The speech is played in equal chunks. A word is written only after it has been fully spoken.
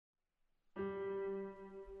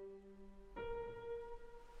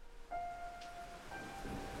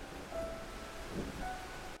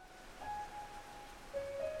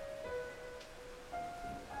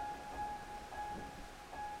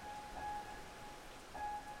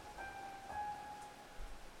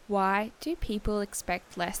Why do people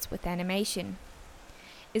expect less with animation?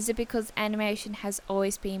 Is it because animation has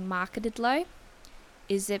always been marketed low?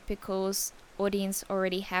 Is it because audience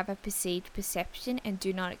already have a perceived perception and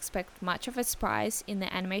do not expect much of a surprise in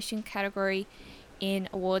the animation category in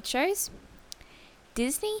award shows?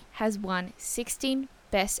 Disney has won 16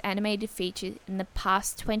 Best Animated Features in the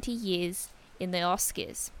past 20 years in the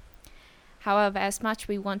Oscars. However, as much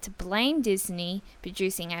we want to blame Disney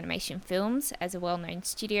producing animation films as a well-known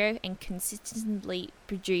studio and consistently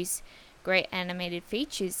produce great animated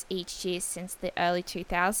features each year since the early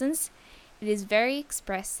 2000s, it is very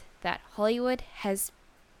express that Hollywood has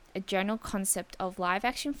a general concept of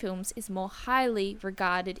live-action films is more highly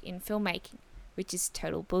regarded in filmmaking, which is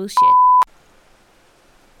total bullshit.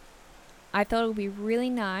 I thought it would be really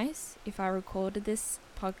nice if I recorded this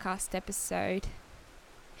podcast episode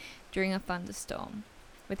during a thunderstorm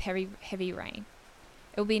with heavy rain.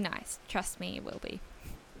 It will be nice. Trust me, it will be.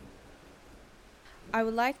 I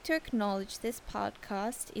would like to acknowledge this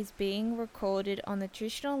podcast is being recorded on the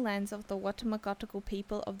traditional lands of the Watamagotagul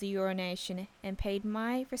people of the Eora Nation and paid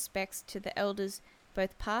my respects to the elders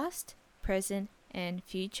both past, present and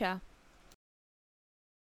future.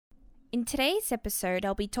 In today's episode,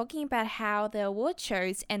 I'll be talking about how the award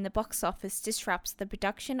shows and the box office disrupts the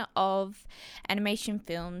production of animation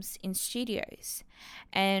films in studios,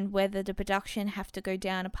 and whether the production have to go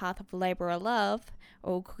down a path of labor or love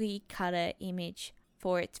or cookie-cutter image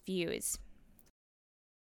for its viewers.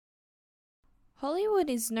 Hollywood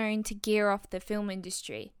is known to gear off the film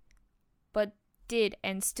industry, but did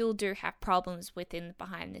and still do have problems within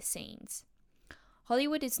behind the scenes.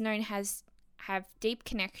 Hollywood is known as have deep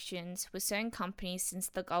connections with certain companies since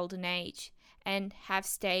the golden age and have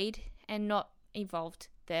stayed and not evolved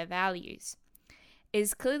their values. It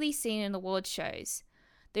is clearly seen in award shows.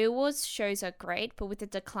 The awards shows are great, but with the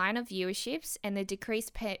decline of viewerships and the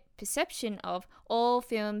decreased perception of all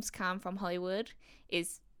films come from Hollywood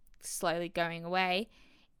is slowly going away,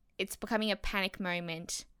 it's becoming a panic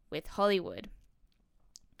moment with Hollywood.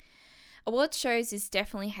 Award shows is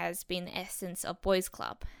definitely has been the essence of Boys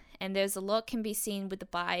Club, and there's a lot can be seen with the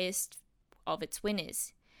bias of its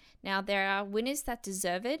winners. Now, there are winners that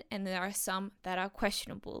deserve it, and there are some that are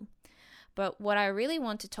questionable. But what I really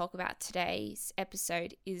want to talk about today's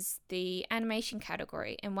episode is the animation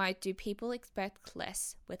category and why do people expect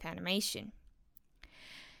less with animation.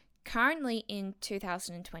 Currently in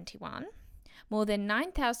 2021, more than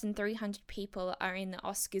 9,300 people are in the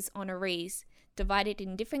Oscars honorees, divided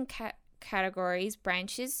in different categories,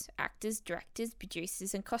 branches, actors, directors,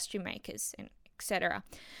 producers, and costume makers, and etc.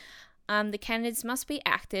 The candidates must be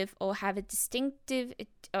active or have achieved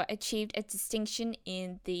a distinction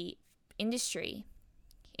in the industry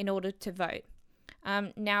in order to vote.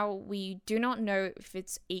 Now, we do not know if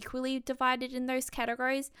it's equally divided in those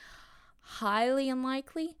categories. Highly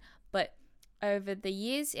unlikely, but over the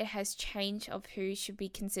years, it has changed of who should be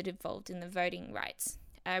considered involved in the voting rights.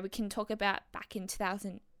 We can talk about back in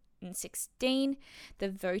 2016, the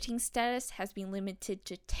voting status has been limited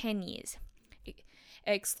to 10 years,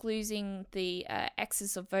 excluding the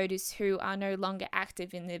excess of voters who are no longer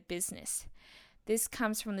active in their business. This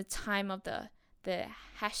comes from the time of the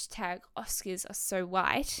hashtag Oscars are so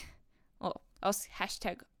white, or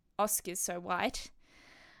hashtag Oscars so white,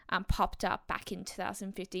 popped up back in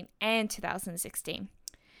 2015 and 2016,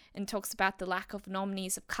 and talks about the lack of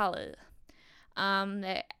nominees of colour.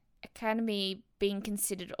 The Academy being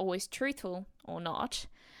considered always truthful or not,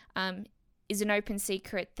 is an open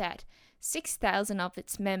secret that 6,000 of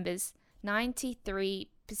its members,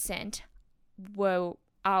 93%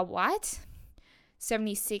 are white,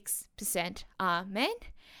 76% are men,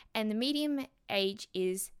 and the median age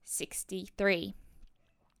is 63.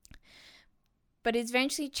 But it's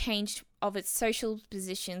eventually changed of its social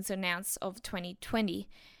positions announced of 2020,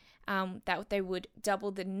 that they would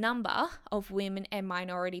double the number of women and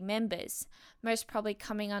minority members, most probably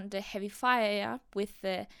coming under heavy fire with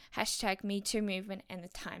the hashtag MeToo movement and the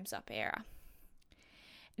Time's Up era.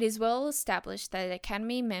 It is well established that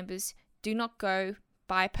Academy members do not go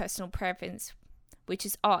by personal preference, which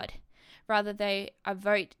is odd. Rather, they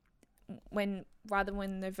vote when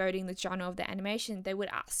they're voting the genre of the animation, they would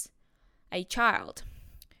ask a child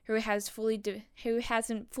who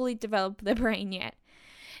hasn't fully developed their brain yet,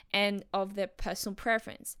 and of their personal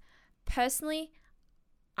preference. Personally,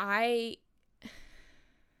 I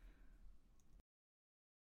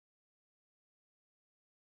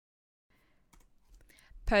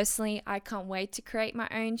can't wait to create my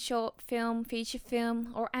own short film, feature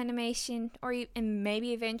film, or animation, and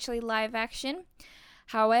maybe eventually live action.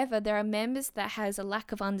 However, there are members that has a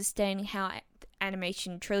lack of understanding how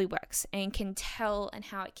animation truly works and can tell and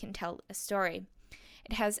how it can tell a story.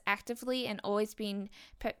 It has actively and always been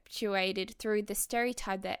perpetuated through the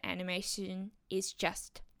stereotype that animation is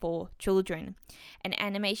just for children, and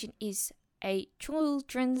animation is a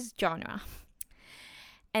children's genre.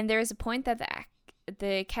 And there is a point that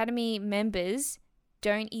the Academy members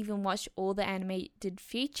don't even watch all the animated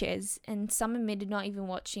features, and some admitted not even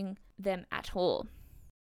watching them at all.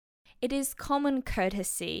 It is common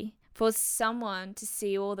courtesy for someone to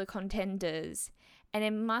see all the contenders, and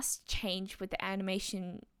it must change with the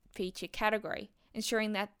animation feature category,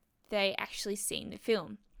 ensuring that they actually seen the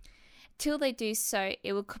film. Till they do so,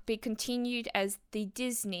 it will be continued as the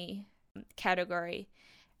Disney category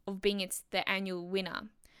of being the annual winner.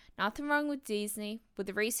 Nothing wrong with Disney, with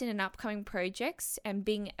the recent and upcoming projects and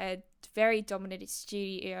being a very dominant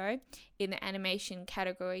studio in the animation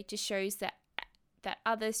category just shows that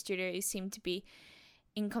other studios seem to be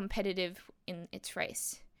incompetitive in its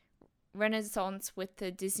race. Renaissance, with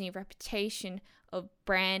the Disney reputation of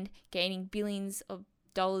brand gaining billions of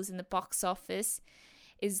dollars in the box office,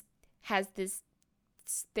 has this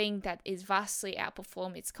thing that is vastly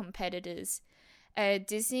outperformed its competitors.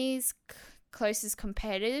 Disney's closest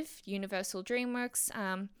competitive, Universal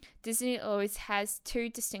DreamWorks, Disney always has two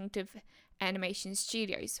distinctive animation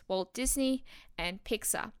studios. Walt Disney and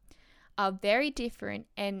Pixar are very different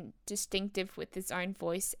and distinctive with its own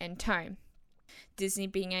voice and tone. Disney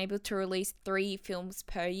being able to release 3 films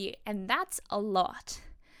per year, and that's a lot.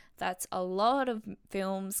 That's a lot of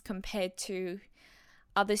films compared to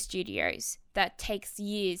other studios that takes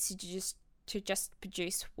years to just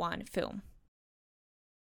produce one film.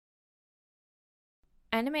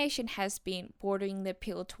 Animation has been broadening the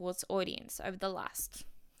appeal towards audience over the last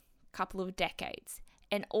couple of decades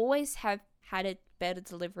and always have had a better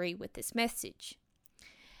delivery with this message.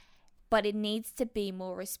 But it needs to be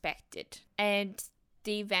more respected. And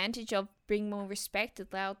the advantage of being more respected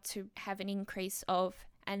allowed to have an increase of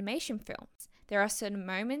animation films. There are certain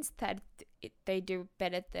moments that they do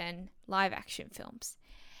better than live action films.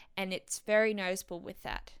 And it's very noticeable with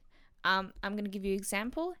that. I'm going to give you an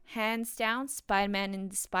example. Hands down, Spider-Man in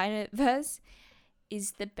the Spider-Verse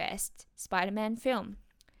is the best Spider-Man film.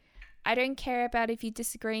 I don't care about if you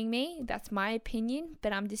disagree with me, that's my opinion,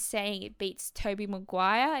 but I'm just saying it beats Tobey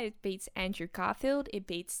Maguire, it beats Andrew Garfield, it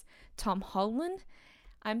beats Tom Holland.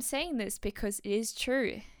 I'm saying this because it is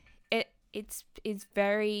true. It's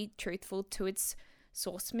very truthful to its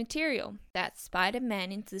source material. That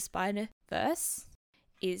Spider-Man into the Spider-Verse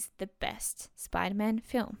is the best Spider-Man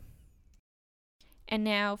film. And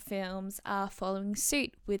now films are following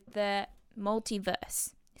suit with the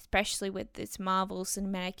multiverse, especially with this Marvel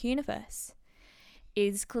Cinematic Universe.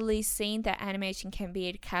 It is clearly seen that animation can be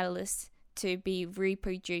a catalyst to be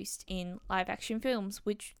reproduced in live action films,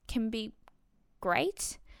 which can be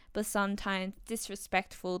great, but sometimes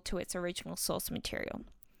disrespectful to its original source material.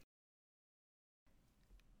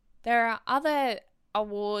 There are other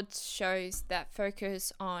awards shows that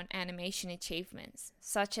focus on animation achievements,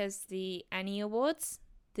 such as the Annie Awards,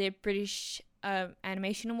 the British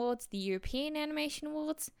Animation Awards, the European Animation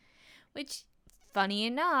Awards, which, funny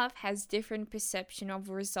enough, has different perception of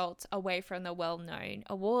results away from the well-known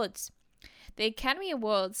awards. The Academy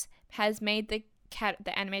Awards has made the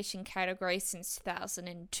animation category since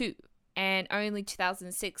 2002, and only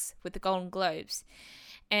 2006 with the Golden Globes.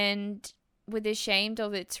 And with ashamed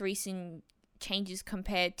of its recent changes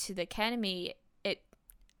compared to the Academy,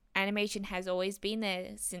 animation has always been there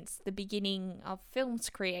since the beginning of film's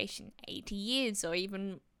creation, 80 years or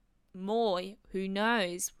even more, who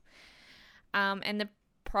knows. And the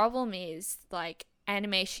problem is,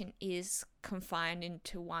 animation is confined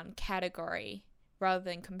into one category rather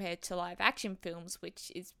than compared to live action films,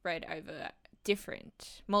 which is spread over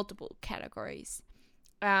multiple categories.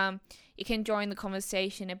 You can join the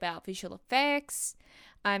conversation about visual effects.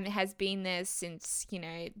 It has been there since,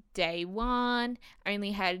 day one.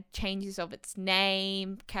 Only had changes of its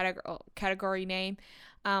name, category name,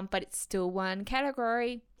 but it's still one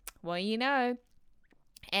category. Well,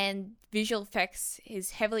 and visual effects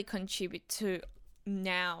is heavily contributed to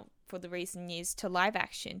now, for the recent years, to live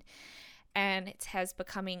action, and it has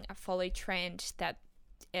becoming a follow trend that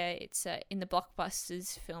it's in the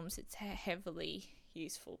blockbusters films. It's a heavily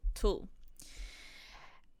useful tool.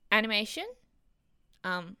 Animation,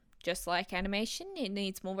 just like animation, it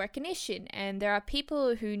needs more recognition, and there are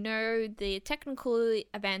people who know the technical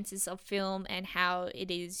advances of film and how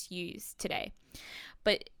it is used today.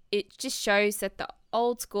 But it just shows that the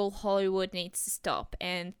old school Hollywood needs to stop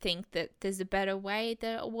and think that there's a better way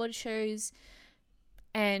that award shows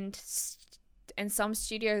and and some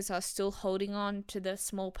studios are still holding on to the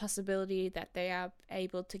small possibility that they are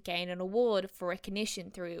able to gain an award for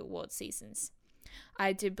recognition through award seasons.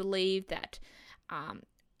 I do believe that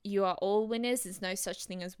you are all winners. There's no such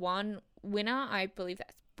thing as one winner. I believe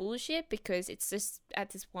that's bullshit, because it's just at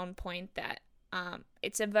this one point that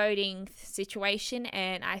it's a voting situation,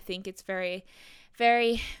 and I think it's very,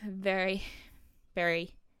 very, very,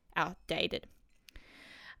 very outdated.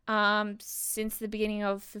 Since the beginning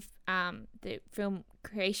of the film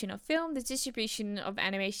creation of film, the distribution of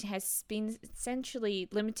animation has been essentially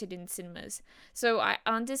limited in cinemas. So I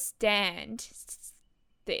understand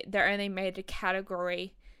they only made a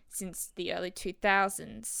category since the early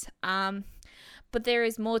 2000s. But there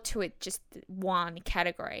is more to it, just one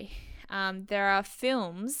category. There are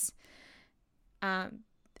films.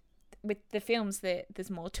 With the films, there's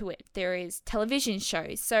more to it. There is television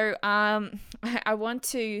shows. So I want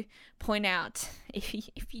to point out, if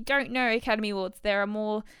you don't know Academy Awards, there's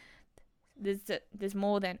more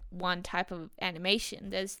than one type of animation.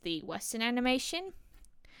 There's the Western animation.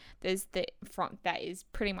 There's the front that is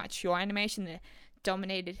pretty much your animation, that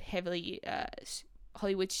dominated heavily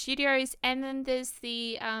Hollywood studios, and then there's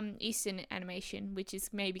the Eastern animation, which is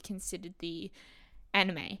maybe considered the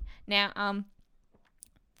anime. Now,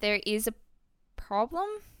 there is a problem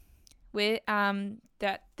with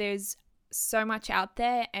that there's so much out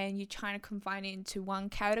there, and you're trying to confine it into one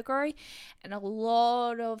category, and a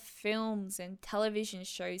lot of films and television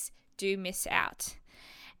shows do miss out.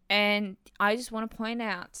 And I just want to point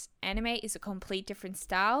out, anime is a complete different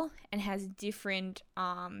style and has different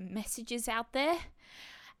messages out there.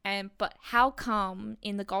 But how come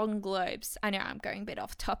in the Golden Globes, I know I'm going a bit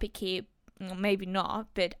off topic here, maybe not,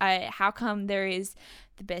 but how come there is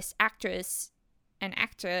the Best Actress and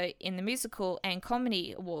Actor in the Musical and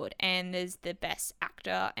Comedy Award, and there's the Best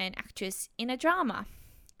Actor and Actress in a Drama?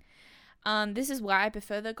 This is why I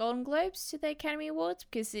prefer the Golden Globes to the Academy Awards,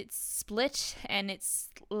 because it's split and it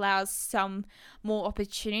allows some more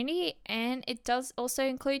opportunity, and it does also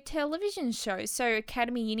include television shows. So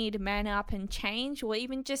Academy, you need to man up and change, or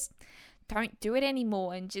even just don't do it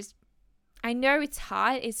anymore. And just, I know it's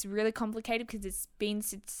hard, it's really complicated because it's been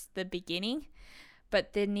since the beginning,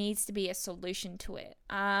 but there needs to be a solution to it.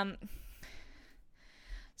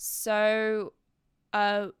 So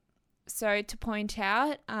to point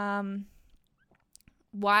out,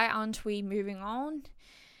 why aren't we moving on,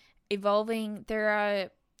 evolving? There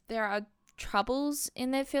are troubles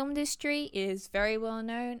in the film industry. It is very well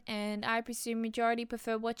known, and I presume majority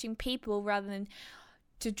prefer watching people rather than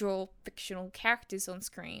to draw fictional characters on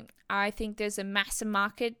screen. I think there's a massive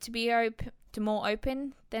market to be more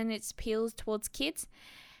open than its appeals towards kids.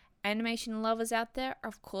 Animation lovers out there,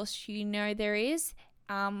 of course, you know there is.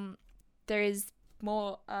 There is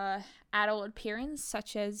more adult appearance,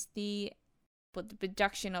 such as the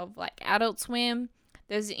production of like Adult Swim.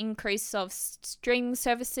 There's an increase of streaming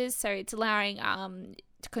services, so it's allowing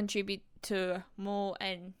to contribute to more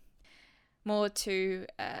and more to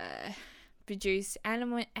produce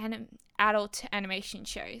adult animation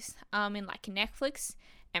shows in like Netflix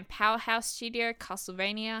and Powerhouse Studio,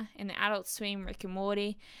 Castlevania, and the Adult Swim, Rick and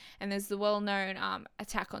Morty. And there's the well-known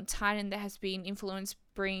Attack on Titan that has been influenced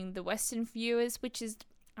bringing the Western viewers, which is,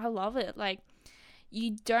 I love it. Like,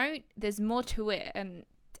 there's more to it, and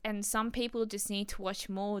some people just need to watch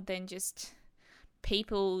more than just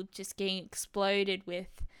people just getting exploded with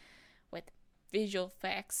visual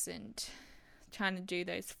effects and trying to do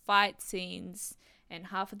those fight scenes, and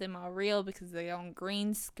half of them are real because they're on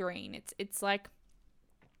green screen. It's like,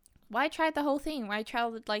 why try the whole thing? Why try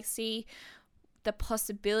to like see the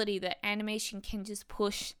possibility that animation can just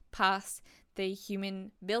push past the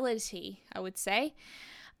human ability, I would say.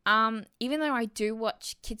 Even though I do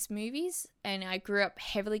watch kids movies and I grew up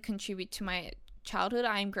heavily contribute to my childhood,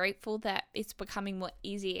 I am grateful that it's becoming more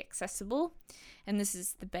easy accessible, and this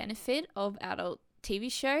is the benefit of adult TV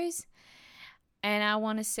shows. And I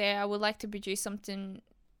want to say I would like to produce something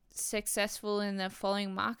successful in the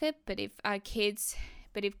following market, but if kids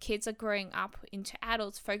are growing up into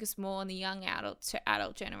adults, focus more on the young adult to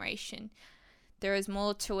adult generation. There is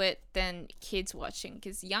more to it than kids watching,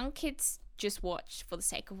 because young kids just watch for the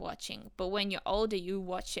sake of watching, but when you're older, you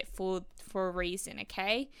watch it for a reason.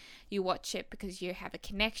 Okay, you watch it because you have a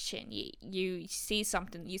connection, you see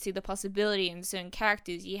something, you see the possibility in certain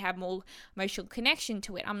characters, you have more emotional connection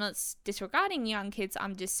to it. I'm not disregarding young kids,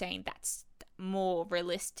 I'm just saying that's more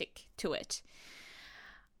realistic to it,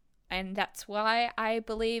 and that's why I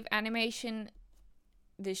believe animation,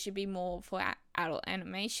 there should be more for adult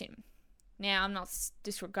animation. Now, I'm not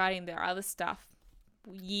disregarding their other stuff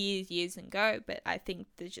years ago, but I think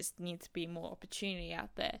there just needs to be more opportunity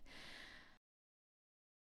out there.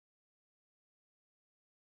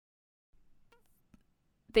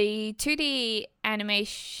 The 2D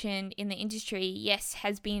animation in the industry, yes,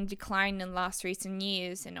 has been declining in the last recent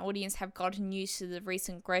years, and audience have gotten used to the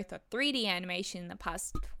recent growth of 3D animation in the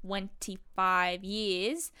past 25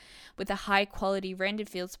 years with the high quality rendered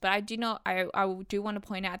fields. But I do want to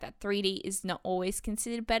point out that 3D is not always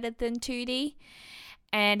considered better than 2D.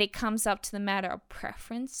 And it comes up to the matter of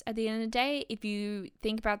preference at the end of the day. If you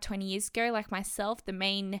think about 20 years ago, like myself, the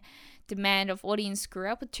main demand of audience grew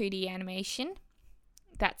up with 2D animation.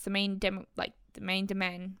 That's the main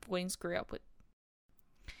demand audience grew up with.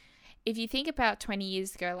 If you think about 20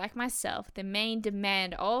 years ago, like myself, the main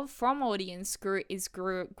demand from audience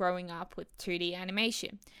growing up with 2D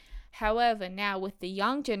animation. However, now with the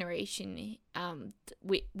young generation,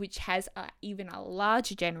 which has even a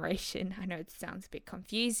larger generation, I know it sounds a bit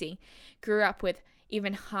confusing, grew up with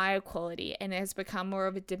even higher quality, and it has become more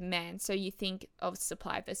of a demand. So you think of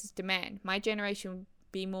supply versus demand. My generation would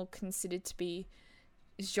be more considered to be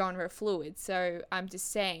genre fluid. So I'm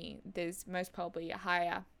just saying there's most probably a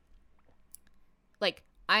higher,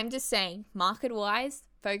 I'm just saying market-wise,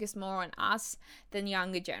 focus more on us than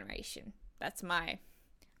younger generation. That's my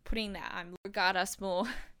putting that. I regard us more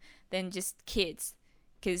than just kids,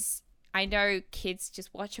 because I know kids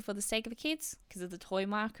just watch it for the sake of the kids because of the toy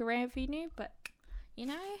market revenue, but it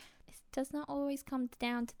does not always come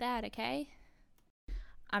down to that, okay?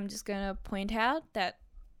 I'm just going to point out that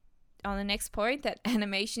on the next point that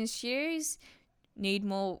animation studios need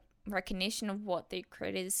more recognition of what their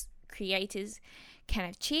creators can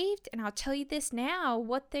achieve. And I'll tell you this now,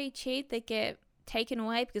 what they achieve, they get taken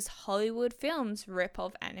away because Hollywood films rip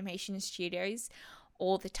off animation studios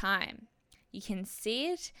all the time. You can see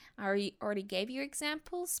it. I already gave you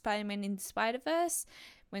examples. Spider-Man in the Spider-Verse,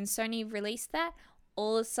 when Sony released that,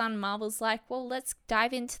 all of a sudden Marvel's like, well, let's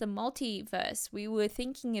dive into the multiverse. We were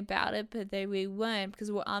thinking about it, but we weren't, because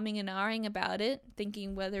we're umming and ahhing about it,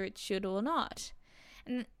 thinking whether it should or not.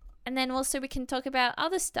 And then also we can talk about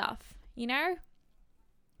other stuff,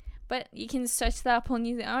 But you can search that up on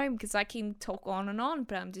your own, because I can talk on and on,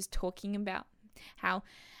 but I'm just talking about how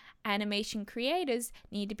animation creators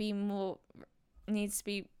need to bring more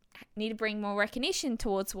recognition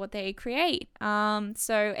towards what they create. And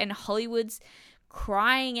Hollywood's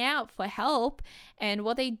crying out for help, and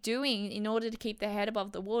what they're doing in order to keep their head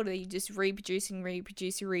above the water, they're just reproducing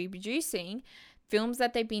films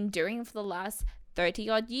that they've been doing for the last 30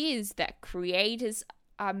 odd years that creators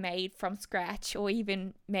are made from scratch, or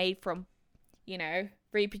even made from,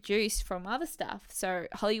 reproduced from other stuff. So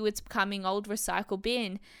Hollywood's becoming old recycle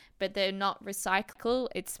bin, but they're not recycle.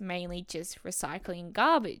 It's mainly just recycling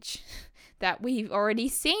garbage that we've already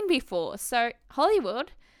seen before. So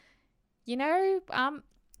Hollywood,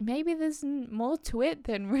 maybe there's more to it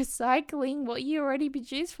than recycling what you already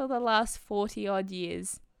produced for the last 40 odd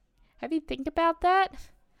years. Have you think about that?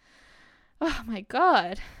 Oh my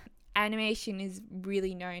God. Animation is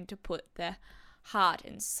really known to put the heart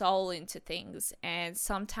and soul into things, and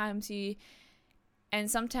sometimes it's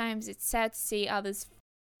sad to see artists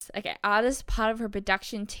part of a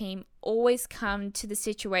production team always come to the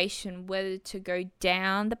situation whether to go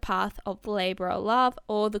down the path of labor of love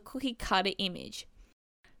or the cookie cutter image.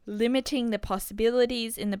 Limiting the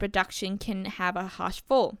possibilities in the production can have a harsh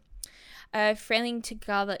fall, failing to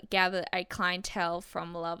gather a clientele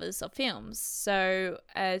from lovers of films, so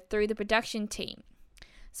through the production team.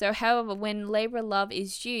 So, however, when labor of love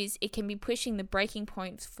is used, it can be pushing the breaking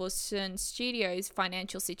point for certain studios'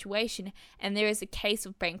 financial situation, and there is a case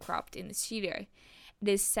of bankrupt in the studio. It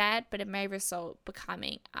is sad, but it may result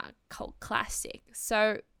becoming a cult classic.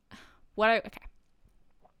 So,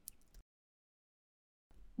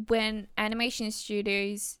 when animation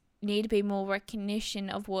studios need to be more recognition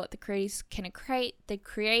of what the creators can create, the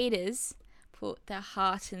creators put their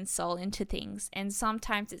heart and soul into things, and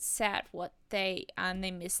sometimes it's sad what they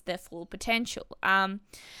miss their full potential.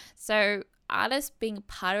 So artists being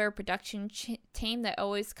part of a production team, that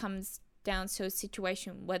always comes down to a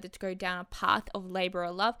situation whether to go down a path of labor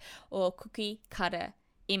or love or a cookie cutter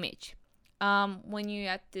image. When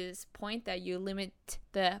you're at this point that you limit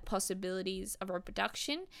the possibilities of a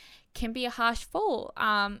production, can be a harsh fall.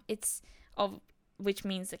 Which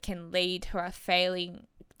means it can lead to a failing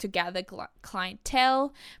to gather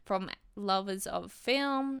clientele from lovers of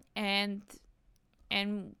film,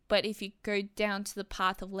 but if you go down to the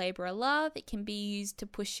path of labor or love, it can be used to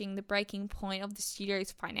pushing the breaking point of the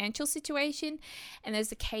studio's financial situation, and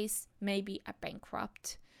there's a case maybe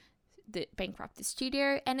bankrupt the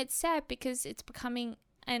studio, and it's sad because it's becoming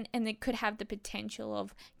and it could have the potential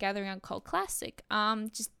of gathering a cult classic.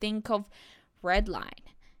 Just think of Redline,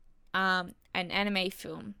 an anime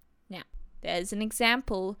film. Now, there's an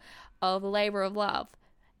example of labor of love.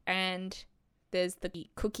 and there's the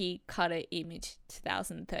cookie cutter image,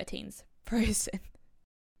 2013's Frozen.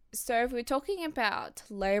 So if we're talking about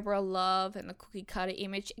labor of love and the cookie cutter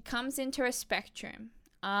image, it comes into a spectrum.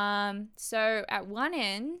 So at one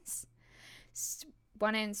end,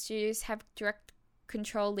 studios have direct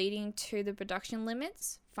control leading to the production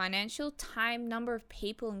limits, financial, time, number of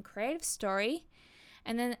people, and creative story.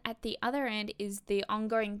 And then at the other end is the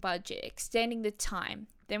ongoing budget, extending the time.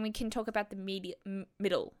 Then we can talk about the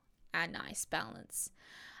middle, a nice balance.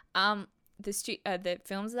 The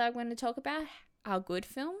films that I'm going to talk about are good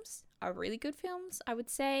films, are really good films, I would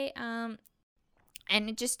say. And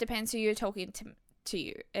it just depends who you're talking to.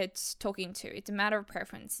 It's a matter of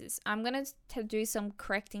preferences. I'm going to do some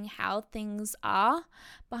correcting how things are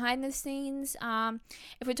behind the scenes.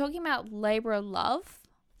 If we're talking about labor of love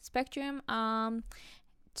spectrum,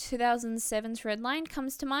 2007's Redline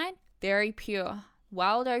comes to mind. Very pure,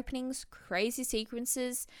 wild openings, crazy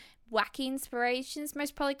sequences, wacky inspirations.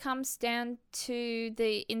 Most probably comes down to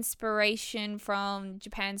the inspiration from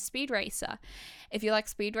Japan's Speed Racer. If you like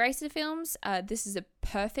Speed Racer films, this is a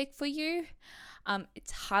perfect for you.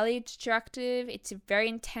 It's highly destructive. It's very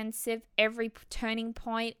intensive. Every turning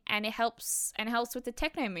point, and it helps with the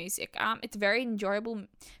techno music. It's a very enjoyable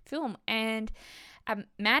film. And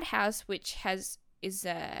Madhouse, which is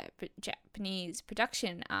a Japanese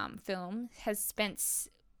production film, has spent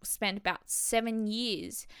about 7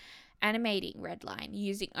 years animating Redline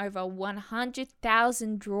using over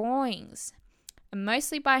 100,000 drawings,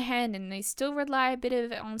 mostly by hand, and they still rely a bit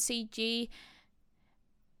of it on CGI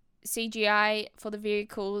for the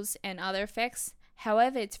vehicles and other effects.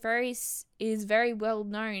 However, it is very well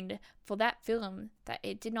known for that film that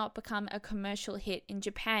it did not become a commercial hit in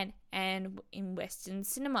Japan and in Western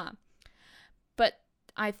cinema. But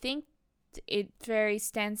I think it very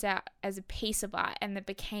stands out as a piece of art, and it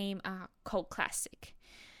became a cult classic.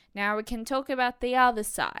 Now we can talk about the other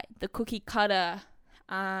side, the cookie cutter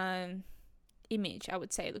image, I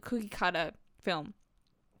would say, the cookie cutter film.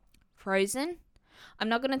 Frozen. I'm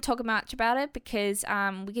not going to talk much about it because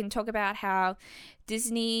we can talk about how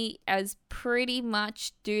Disney has pretty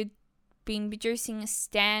much been producing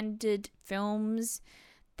standard films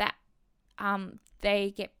that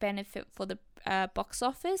they get benefit for the box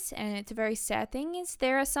office, and it's a very sad thing. Is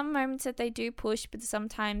there are some moments that they do push, but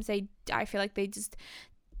sometimes I feel like they just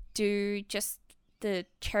do just the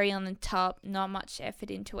cherry on the top, not much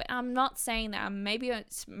effort into it. I'm not saying that. Maybe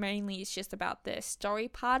it's just about the story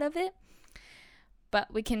part of it.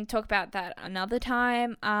 But we can talk about that another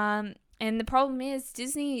time. And the problem is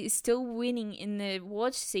Disney is still winning in the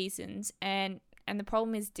watch seasons. And the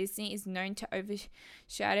problem is Disney is known to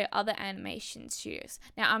overshadow other animation studios.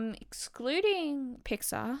 Now, I'm excluding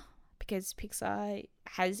Pixar because Pixar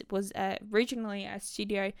was originally a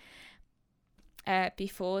studio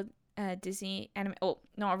before Disney.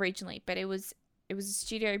 Not originally, but it was a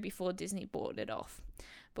studio before Disney bought it off.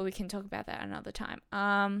 But we can talk about that another time.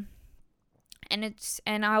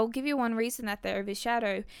 And I'll give you one reason that they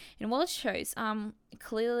overshadow in watch shows. A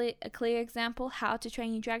clear example: How to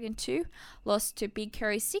Train Your Dragon 2 lost to Big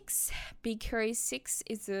Hero 6. Big Hero 6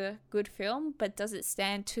 is a good film, but does it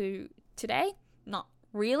stand to today? Not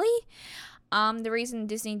really. The reason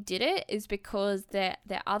Disney did it is because their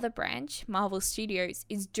other branch, Marvel Studios,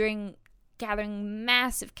 is gathering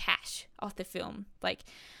massive cash off the film, like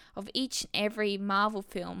of each and every Marvel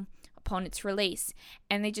film upon its release,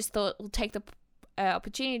 and they just thought we'll take the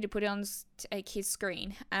opportunity to put it on a kid's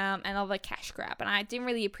screen, another cash grab. And I didn't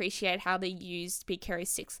really appreciate how they used Big Hero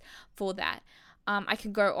 6 for that. I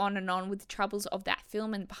can go on and on with the troubles of that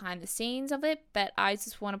film and behind the scenes of it, but I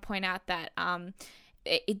just want to point out that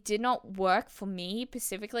it did not work for me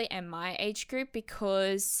specifically and my age group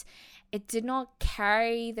because it did not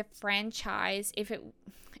carry the franchise.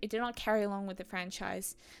 It did not carry along with the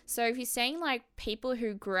franchise. So if you're saying like people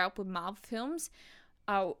who grew up with Marvel films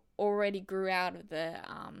already grew out of the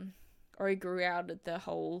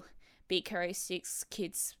whole Big Hero 6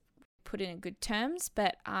 kids put in good terms,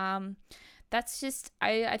 but that's just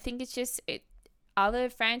I think it's just other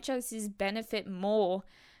franchises benefit more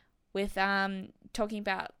with talking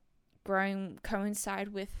about coincide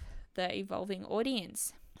with the evolving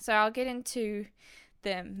audience. So I'll get into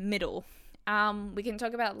the middle. We can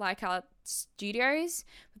talk about Leica Studios.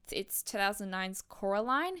 It's 2009's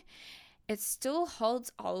Coraline. It still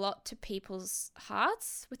holds a lot to people's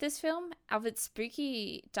hearts with this film of its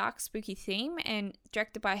dark spooky theme, and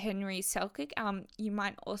directed by Henry Selick. You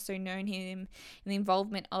might also know him in the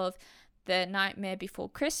involvement of The Nightmare Before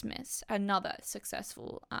Christmas, another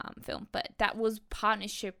successful film, but that was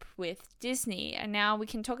partnership with Disney. And now we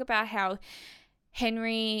can talk about how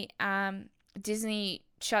Disney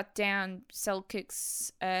shut down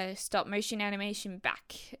Selkirk's stop motion animation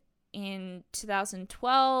back in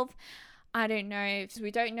 2012. I don't know, if we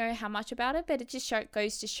don't know how much about it, but it just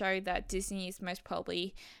goes to show that Disney is most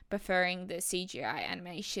probably preferring the CGI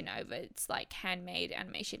animation over its like handmade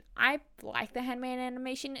animation. I like the handmade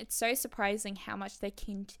animation. It's so surprising how much they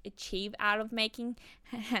can achieve out of making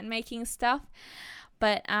hand-making stuff.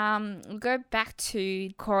 But we'll go back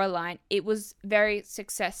to Coraline. It was very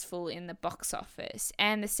successful in the box office.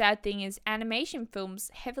 And the sad thing is animation films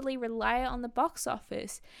heavily rely on the box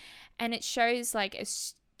office. And it shows like a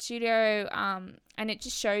studio, and it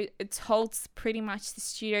just shows, it holds pretty much the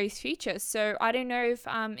studio's future. So I don't know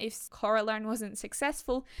if Coraline wasn't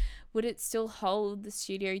successful, would it still hold the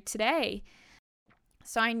studio today?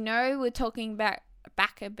 So I know we're talking back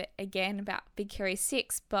a bit again about Big Hero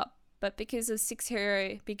 6, but because of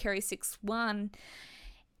Big Hero 6 won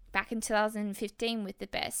back in 2015 with the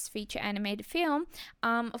best feature animated film,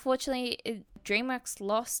 unfortunately DreamWorks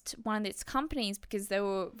lost one of its companies because they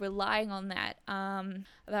were relying on that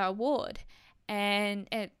award, and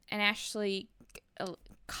actually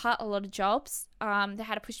cut a lot of jobs. They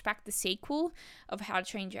had to push back the sequel of How to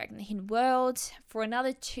Train Your Dragon: The Hidden World for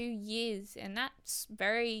another 2 years, and that's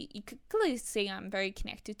you could clearly see I'm very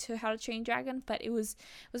connected to How to Train Your Dragon, but it was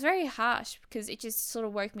very harsh because it just sort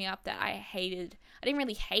of woke me up that I didn't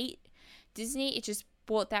really hate Disney. It just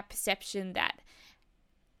brought that perception that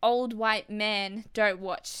old white men don't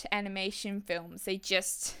watch animation films. They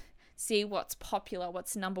just see what's popular,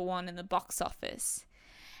 what's number one in the box office.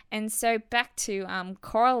 And so back to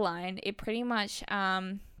Coraline, it pretty much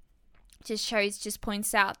just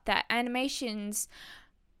points out that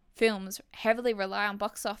films heavily rely on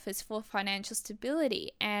box office for financial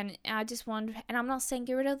stability. And I just wonder, and I'm not saying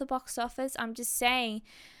get rid of the box office, I'm just saying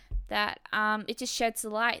that it just sheds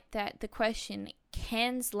light that the question,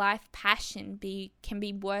 can's life passion can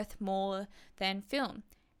be worth more than film?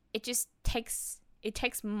 It just takes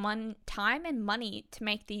time and money to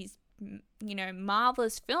make these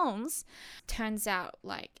marvelous films. Turns out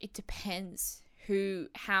like it depends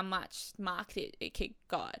how much market it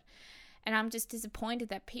got. And I'm just disappointed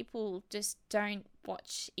that people just don't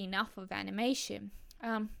watch enough of animation.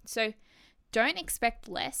 So don't expect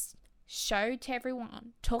less. Show to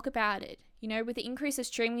everyone. Talk about it. With the increase of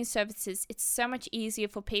streaming services, it's so much easier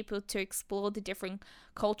for people to explore the different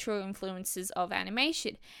cultural influences of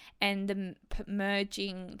animation, and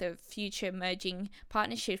the future merging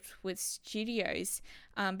partnerships with studios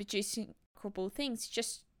producing incredible things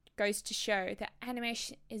just goes to show that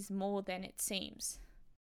animation is more than it seems.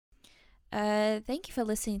 Thank you for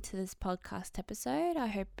listening to this podcast episode. I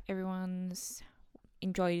hope everyone's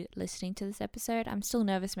enjoyed listening to this episode. I'm still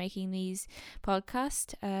nervous making these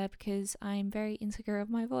podcasts because I'm very insecure of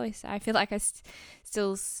my voice. I feel like I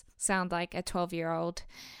still sound like a 12-year-old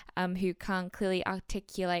who can't clearly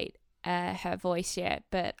articulate her voice yet,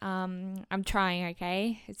 but I'm trying,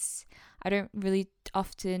 okay? I don't really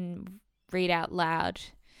often read out loud,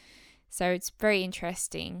 so it's very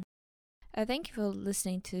interesting. Thank you for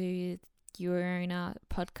listening to Your Own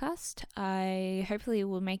podcast. I hopefully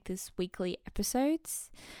will make this weekly episodes.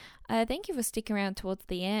 Thank you for sticking around towards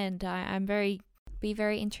the end. Be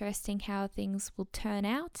very interesting how things will turn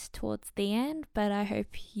out towards the end, but I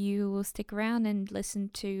hope you will stick around and listen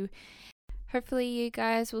to. Hopefully you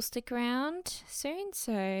guys will stick around soon,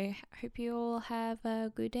 so I hope you all have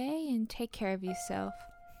a good day and take care of yourself.